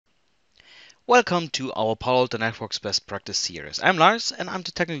Welcome to our Palo Alto Networks Best Practice Series. I'm Lars and I'm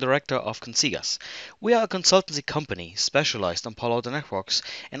the Technical Director of Consigas. We are a consultancy company specialized on Palo Alto Networks,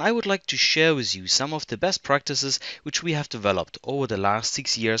 and I would like to share with you some of the best practices which we have developed over the last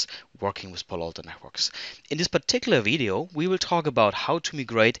 6 years working with Palo Alto Networks. In this particular video, we will talk about how to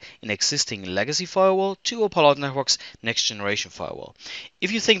migrate an existing legacy firewall to a Palo Alto Networks next generation firewall.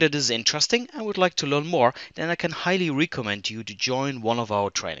 If you think that this is interesting and would like to learn more, then I can highly recommend you to join one of our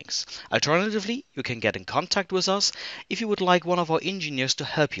trainings. Alternatively, you can get in contact with us if you would like one of our engineers to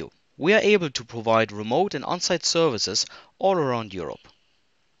help you. We are able to provide remote and on-site services all around Europe.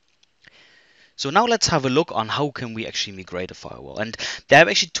 So now let's have a look on how can we actually migrate a firewall. And there are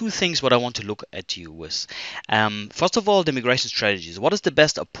actually two things what I want to look at you with. First of all, the migration strategies. What is the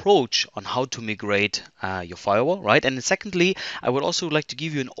best approach on how to migrate your firewall, right? And then secondly, I would also like to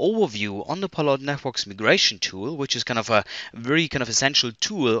give you an overview on the Palo Alto Networks migration tool, which is kind of a very kind of essential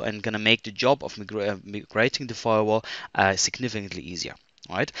tool and going to make the job of migrating the firewall significantly easier.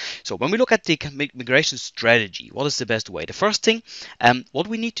 Right. So when we look at the migration strategy, what is the best way? The first thing, what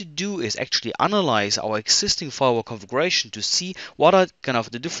we need to do is actually analyze our existing firewall configuration to see what are kind of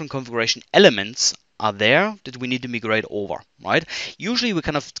the different configuration elements are there that we need to migrate over, right? Usually we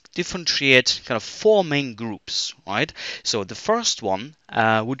kind of differentiate kind of four main groups, right? So the first one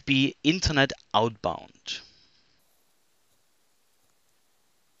would be internet outbound.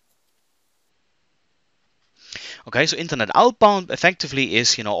 Okay, so internet outbound effectively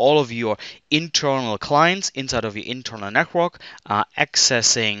is, all of your internal clients inside of your internal network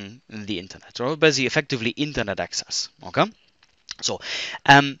accessing the internet. So basically, effectively internet access. Okay, so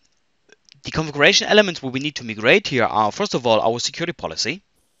the configuration elements what we need to migrate here are, first of all, our security policy.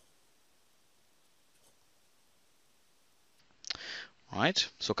 Right,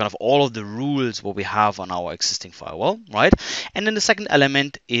 so kind of all of the rules what we have on our existing firewall, right? And then the second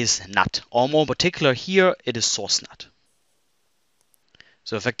element is NAT, or more particular here, it is source NAT.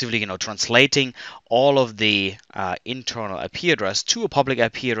 So effectively, translating all of the internal IP address to a public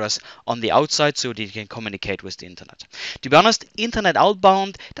IP address on the outside so that you can communicate with the internet. To be honest, internet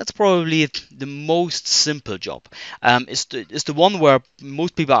outbound, that's probably the most simple job. It's the one where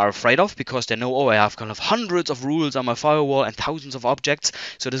most people are afraid of because they know, oh, I have kind of hundreds of rules on my firewall and thousands of objects,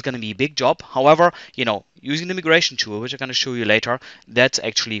 so this is going to be a big job. However, using the migration tool, which I'm going to show you later, that's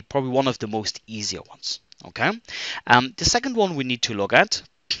actually probably one of the most easier ones. Okay. The second one we need to look at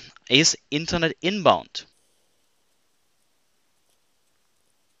is internet inbound.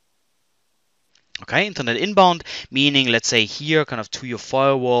 Okay, internet inbound, meaning, let's say here, kind of to your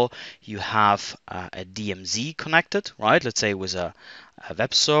firewall, you have a DMZ connected, right? Let's say with a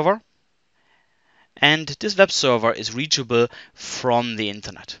web server. And this web server is reachable from the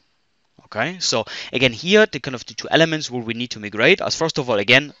internet. Okay, so again here the two elements where we need to migrate as, first of all,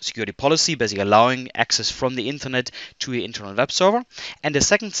 again, security policy, basically allowing access from the internet to your internal web server, and the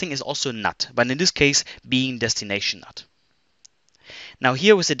second thing is also NAT, but in this case being destination NAT. Now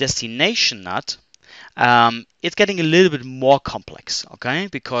here with the destination NAT, it's getting a little bit more complex, okay?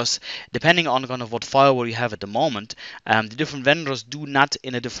 Because depending on kind of what firewall you have at the moment, the different vendors do NAT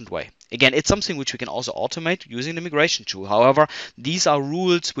in a different way. Again, it's something which we can also automate using the migration tool. However, these are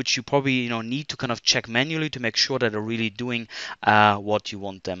rules which you probably need to kind of check manually to make sure that they're really doing what you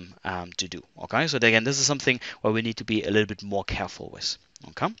want them to do. Okay, so again, this is something where we need to be a little bit more careful with.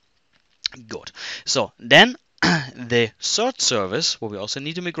 Okay, good. So then the third service, what we also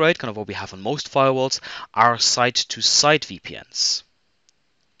need to migrate, kind of what we have on most firewalls, are site-to-site VPNs.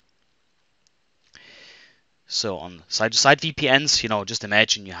 So on site-to-site VPNs, just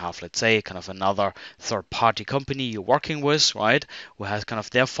imagine you have, let's say, kind of another third-party company you're working with, right, who has kind of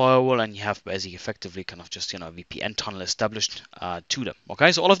their firewall, and you have basically effectively kind of just, a VPN tunnel established to them.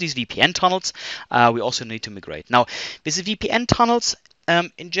 Okay, so all of these VPN tunnels, we also need to migrate. Now, with the VPN tunnels,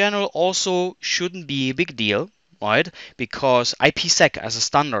 in general, also shouldn't be a big deal, right? Because IPsec as a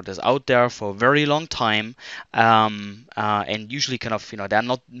standard is out there for a very long time, and usually kind of, there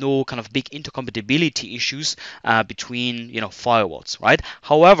are no kind of big intercompatibility issues between, firewalls, right?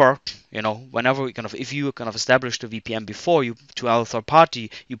 However, whenever if you kind of established a VPN before you to our third party,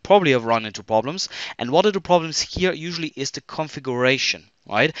 you probably have run into problems. And one of the problems here usually is the configuration,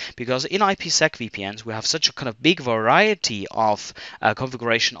 right? Because in IPsec VPNs, we have such a kind of big variety of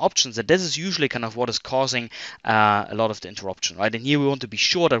configuration options that this is usually kind of what is causing a lot of the interruption, right? And here we want to be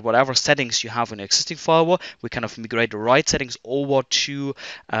sure that whatever settings you have on your existing firewall, we kind of migrate the right settings over to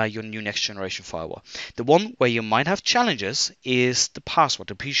your new next generation firewall. The one where you might have challenges is the password,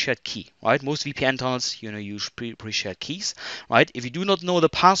 the pre-shared key, right? Most VPN tunnels, use pre-shared keys, right? If you do not know the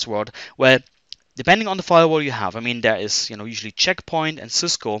password, well, depending on the firewall you have, I mean, there is, usually Checkpoint and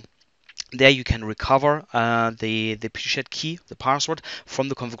Cisco There you can recover the shared key, the password from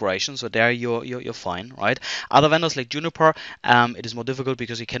the configuration. So there you're fine, right? Other vendors like Juniper, it is more difficult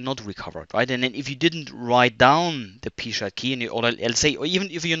because you cannot recover it, right? And then if you didn't write down the shared key, and or let's say, or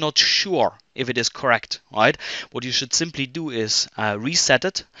even if you're not sure if it is correct, right? What you should simply do is reset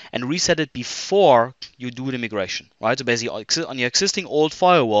it, and reset it before you do the migration, right? So basically on your existing old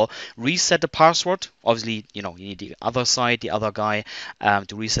firewall, reset the password. Obviously, you need the other side, the other guy,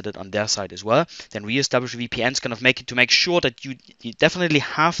 to reset it on their side as well. Then reestablish VPNs, kind of make sure that you definitely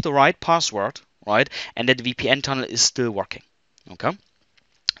have the right password, right? And that the VPN tunnel is still working. Okay.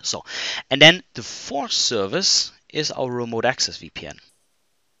 So, and then the fourth service is our remote access VPN.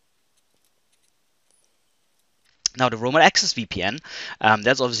 Now the remote access VPN,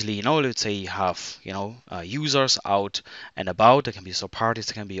 that's obviously, let's say you have, users out and about. There can be third parties,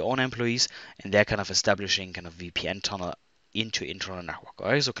 there can be your own employees, and they're kind of establishing kind of VPN tunnel into internal network.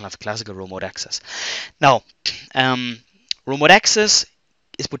 Right? So kind of classical remote access. Now, remote access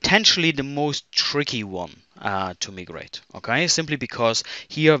is potentially the most tricky one to migrate. Okay, simply because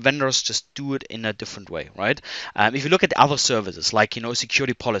here vendors just do it in a different way, right? If you look at other services like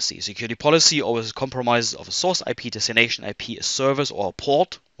security policy always compromises of a source IP, destination IP, a service or a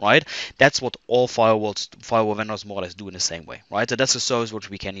port, right? That's what all firewall vendors more or less do in the same way, right? So that's a service which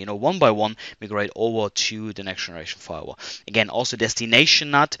we can, one by one migrate over to the next generation firewall. Again, also destination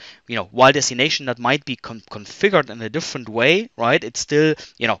NAT, while destination NAT might be configured in a different way, right? It's still,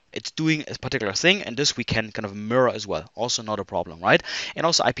 it's doing a particular thing, and this we can kind of mirror as well. Also not a problem, right? And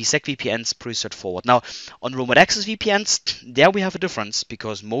also IPsec VPNs, pretty straightforward. Now, on remote access VPNs, there we have a difference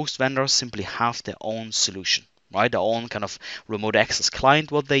because most vendors simply have their own solution, right? Their own kind of remote access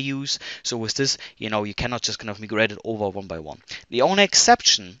client, what they use. So with this, you cannot just kind of migrate it over one by one. The only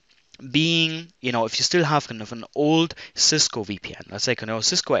exception being, if you still have kind of an old Cisco VPN, let's say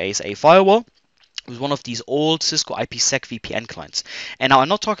Cisco ASA firewall with one of these old Cisco IPsec VPN clients. And now I'm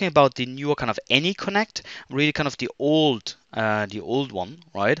not talking about the newer kind of AnyConnect, really kind of the old one,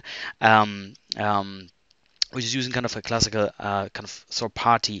 right? Which is using kind of a classical kind of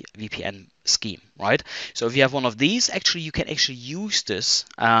third-party VPN scheme, right? So if you have one of these, actually you can actually use this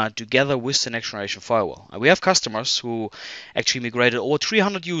together with the next generation firewall. And we have customers who actually migrated over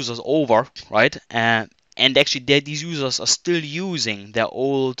 300 users over, right? And actually these users are still using their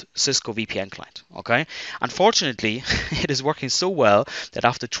old Cisco VPN client. Okay, unfortunately it is working so well that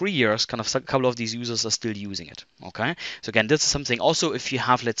after 3 years kind of a couple of these users are still using it. Okay, so again, this is something also if you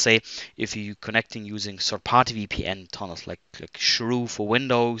have, let's say, if you're connecting using third-party VPN tunnels like Shrew for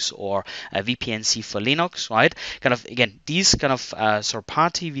Windows or VPNC for Linux, right? Kind of again, these kind of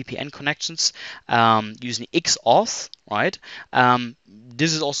third-party VPN connections using XAuth, right?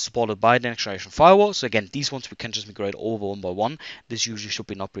 This is also supported by the next generation firewall. So again, these ones we can just migrate over one by one. This usually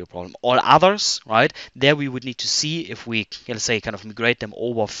should not be a problem. All others, right? There we would need to see if we, let's say, kind of migrate them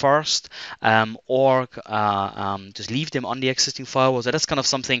over first, or just leave them on the existing firewall. So that's kind of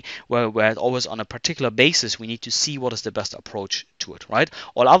something where always on a particular basis we need to see what is the best approach to it, right?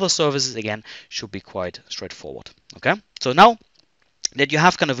 All other services again should be quite straightforward. Okay, so now that you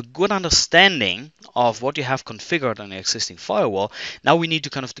have kind of a good understanding of what you have configured on the existing firewall, now we need to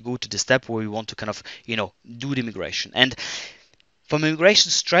kind of go to the step where we want to kind of, do the migration. And from a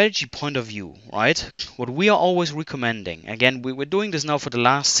migration strategy point of view, right, what we are always recommending, again, we're doing this now for the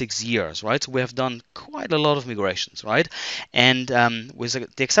last 6 years, right? So we have done quite a lot of migrations, right? And with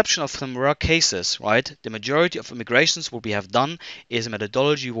the exception of some rare cases, right, the majority of migrations what we have done is a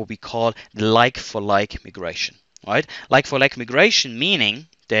methodology what we call the like-for-like migration. Right, like for like migration, meaning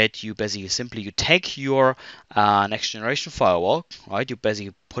that you basically simply you take your next generation firewall, right? You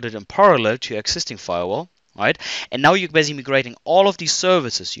basically put it in parallel to your existing firewall, right? And now you're basically migrating all of these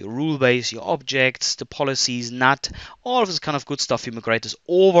services, your rule base, your objects, the policies, NAT, all of this kind of good stuff. You migrate this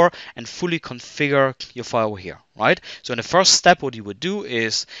over and fully configure your firewall here, right? So in the first step, what you would do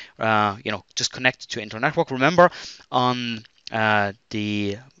is, just connect it to internet network. Remember, on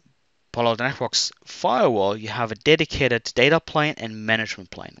the Palo Alto Networks firewall, you have a dedicated data plane and management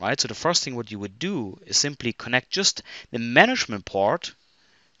plane, right? So the first thing what you would do is simply connect just the management port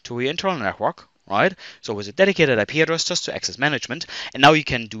to your internal network, right? So with a dedicated IP address just to access management, and now you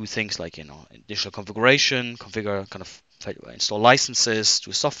can do things like, initial configuration, configure kind of install licenses,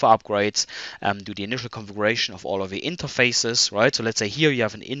 do software upgrades, do the initial configuration of all of the interfaces, right? So let's say here you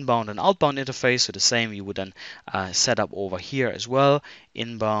have an inbound and outbound interface, so the same you would then set up over here as well,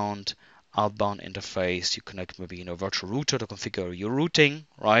 inbound, outbound interface. You connect maybe virtual router to configure your routing,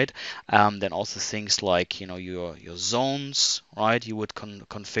 right? Then also things like your zones, right? You would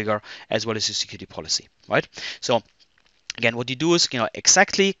configure, as well as your security policy, right? So Again, what you do is,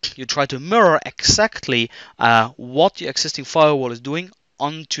 exactly, you try to mirror exactly what your existing firewall is doing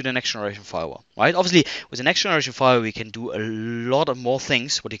onto the next generation firewall, right? Obviously, with the next generation firewall, we can do a lot of more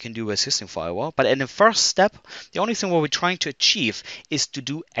things what you can do with existing firewall. But in the first step, the only thing what we're trying to achieve is to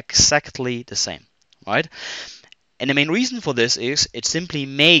do exactly the same, right? And the main reason for this is it simply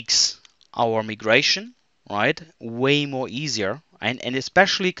makes our migration, right, way more easier, and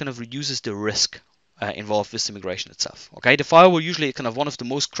especially kind of reduces the risk involved with the migration itself. Okay, the firewall usually kind of one of the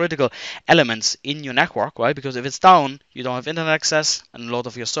most critical elements in your network, right? Because if it's down, you don't have internet access, and a lot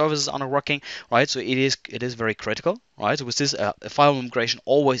of your services are not working, right? So it is very critical, right? So with this, a firewall migration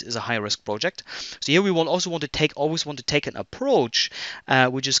always is a high risk project. So here we will also always want to take an approach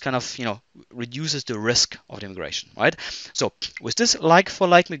which is kind of reduces the risk of the migration, right? So with this like for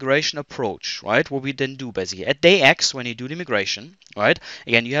like migration approach, right, what we then do basically at day X when you do the migration, right,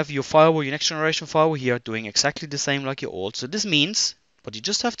 again you have your firewall, your next generation firewall here doing exactly the same like your old. So this means what you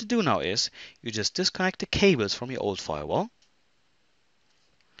just have to do now is you just disconnect the cables from your old firewall.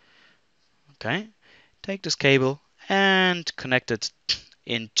 Okay, take this cable and connect it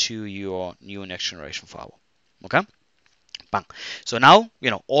into your new next generation firewall. Okay. Bang. So now,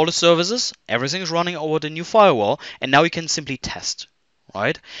 all the services, everything is running over the new firewall, and now we can simply test,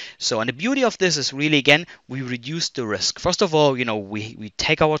 right? So, and the beauty of this is really, again, we reduce the risk. First of all, we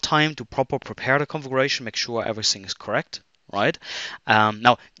take our time to prepare the configuration, make sure everything is correct, right?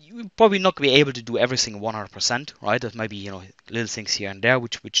 Now, you probably not be able to do everything 100%, right? There might be, little things here and there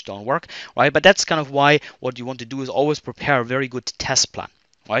which don't work, right? But that's kind of why what you want to do is always prepare a very good test plan.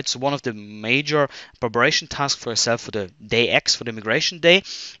 Right, so one of the major preparation tasks for yourself for the day X, for the migration day,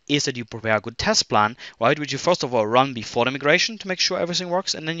 is that you prepare a good test plan, right, which you first of all run before the migration to make sure everything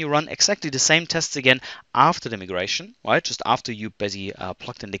works, and then you run exactly the same tests again after the migration, right, just after you basically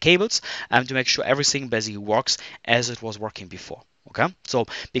plugged in the cables, to make sure everything basically works as it was working before. Okay, so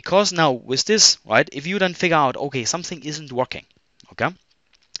because now with this, right, if you then figure out, okay, something isn't working, okay,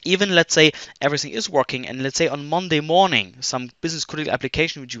 even let's say everything is working, and let's say on Monday morning some business critical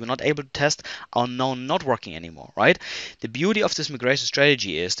application which you were not able to test are now not working anymore, right? The beauty of this migration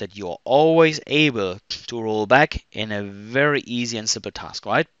strategy is that you're always able to roll back in a very easy and simple task,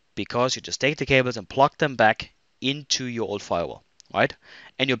 right? Because you just take the cables and plug them back into your old firewall, right?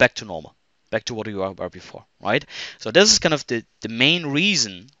 And you're back to normal, back to what you were before, right? So this is kind of the main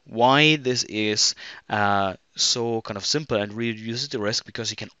reason why this is so kind of simple and reduces the risk,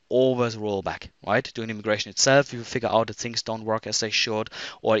 because you can always roll back, right? During the migration itself, if you figure out that things don't work as they should,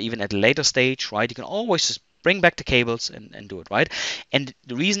 or even at a later stage, right, you can always just bring back the cables and do it, right? And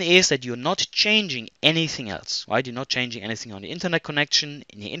the reason is that you're not changing anything else, right? You're not changing anything on the internet connection,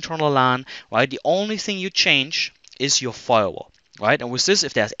 in the internal LAN, right? The only thing you change is your firewall, right? And with this,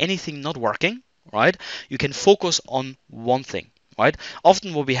 if there's anything not working, right, you can focus on one thing, right?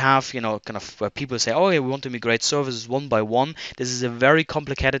 Often what we have, kind of where people say, oh, yeah, we want to migrate services one by one. This is a very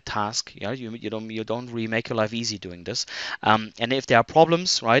complicated task. Yeah, you don't really make your life easy doing this. And if there are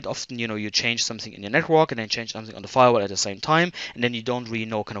problems, right, often, you change something in your network and then change something on the firewall at the same time, and then you don't really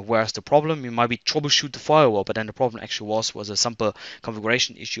know kind of where's the problem. You might be troubleshoot the firewall, but then the problem actually was a simple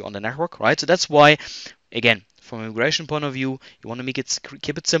configuration issue on the network, right? So that's why, again, from a migration point of view, you want to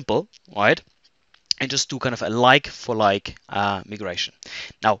keep it simple, right? And just do kind of a like for like migration.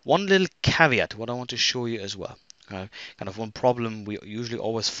 Now, one little caveat, what I want to show you as well, kind of one problem we usually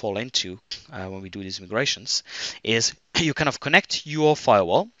always fall into when we do these migrations is you kind of connect your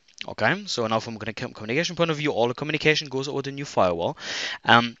firewall. Okay, so now from a communication point of view, all the communication goes over the new firewall.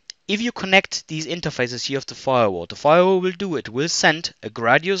 If you connect these interfaces here of the firewall will do it. Will send a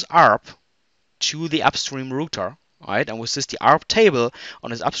Gradius ARP to the upstream router, right? And with this, the ARP table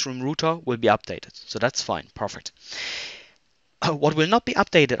on this upstream router will be updated. So that's fine, perfect. What will not be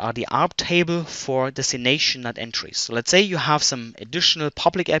updated are the ARP table for destination NAT entries. So let's say you have some additional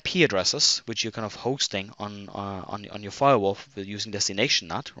public IP addresses which you're kind of hosting on your firewall using destination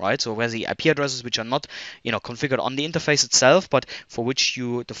NAT, right? So where the IP addresses which are not configured on the interface itself, but for which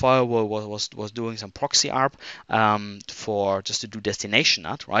the firewall was doing some proxy ARP for just to do destination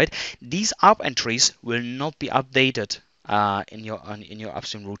NAT, right? These ARP entries will not be updated in your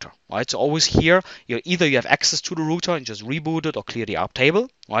upstream router, right? So always here, either you have access to the router and just reboot it or clear the ARP table,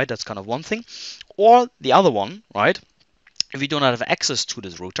 right? That's kind of one thing. Or the other one, right? If you do not have access to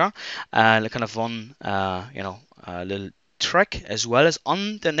this router, kind of one, little trick as well as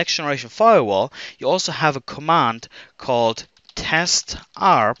on the next generation firewall, you also have a command called test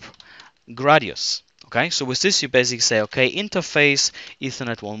ARP Gradius. Okay, so with this you basically say, okay, interface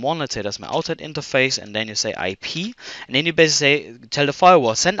Ethernet 1.1, let's say that's my outlet interface, and then you say IP, and then you basically say, tell the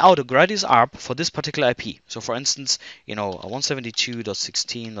firewall, send out a Gradius ARP for this particular IP. So for instance,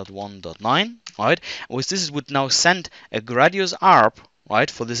 172.16.1.9, right? And with this it would now send a Gradius ARP,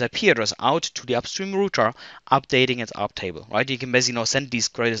 right, for this IP address out to the upstream router, updating its ARP table, right? You can basically now send these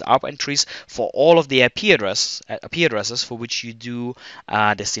Gradius ARP entries for all of the IP addresses for which you do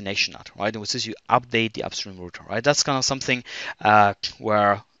destination NAT, right? And with this you update the upstream router, right? That's kind of something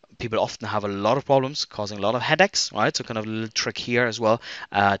where people often have a lot of problems, causing a lot of headaches, right? So kind of a little trick here as well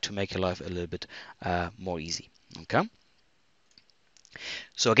to make your life a little bit more easy. Okay.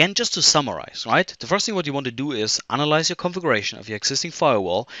 So again, just to summarize, right? The first thing what you want to do is analyze your configuration of your existing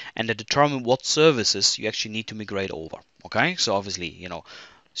firewall and then determine what services you actually need to migrate over. Okay, so obviously,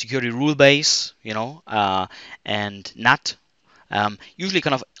 security rule base, and NAT. Usually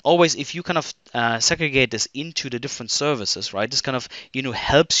kind of always if you kind of segregate this into the different services, right, this kind of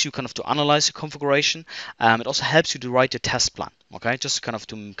helps you kind of to analyze your configuration. It also helps you to write your test plan, okay, just kind of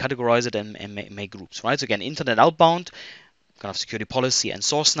to categorize it and make groups, right? So again, internet outbound, kind of security policy and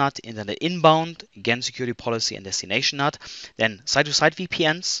source NAT, internet inbound, again security policy and destination NAT, then site-to-site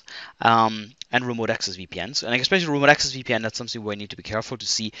VPNs, and remote access VPNs. And especially remote access VPN, that's something where you need to be careful to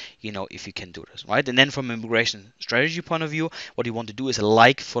see, if you can do this, right? And then from a migration strategy point of view, what you want to do is a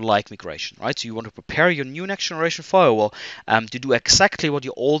like-for-like migration, right? So you want to prepare your new next generation firewall to do exactly what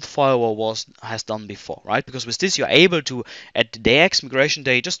your old firewall has done before, right? Because with this, you're able to, at the day X migration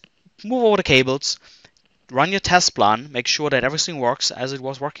day, just move over the cables, run your test plan, make sure that everything works as it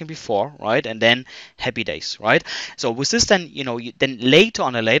was working before, right? And then happy days, right? So with this, then then later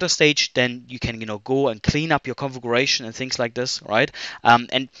on a later stage, then you can go and clean up your configuration and things like this, right?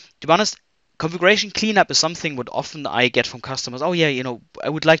 And to be honest, configuration cleanup is something what often I get from customers. Oh yeah, I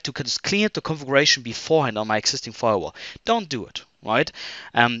would like to just clean up the configuration beforehand on my existing firewall. Don't do it, right?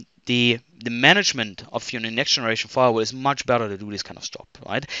 The management of your next generation firewall is much better to do this kind of stuff,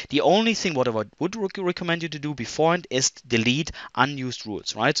 right? The only thing what I would recommend you to do beforehand is delete unused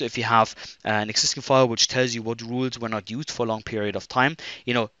rules, right? So if you have an existing firewall which tells you what rules were not used for a long period of time,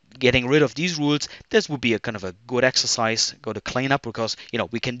 getting rid of these rules, this would be a kind of a good exercise, go to clean up, because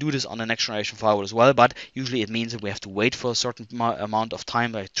we can do this on the next generation firewall as well, but usually it means that we have to wait for a certain amount of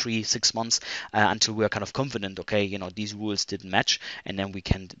time, like 3-6 months, until we're kind of confident, okay, these rules didn't match, and then we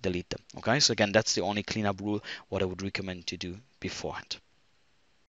can delete them. Okay, so again, that's the only cleanup rule what I would recommend to do beforehand.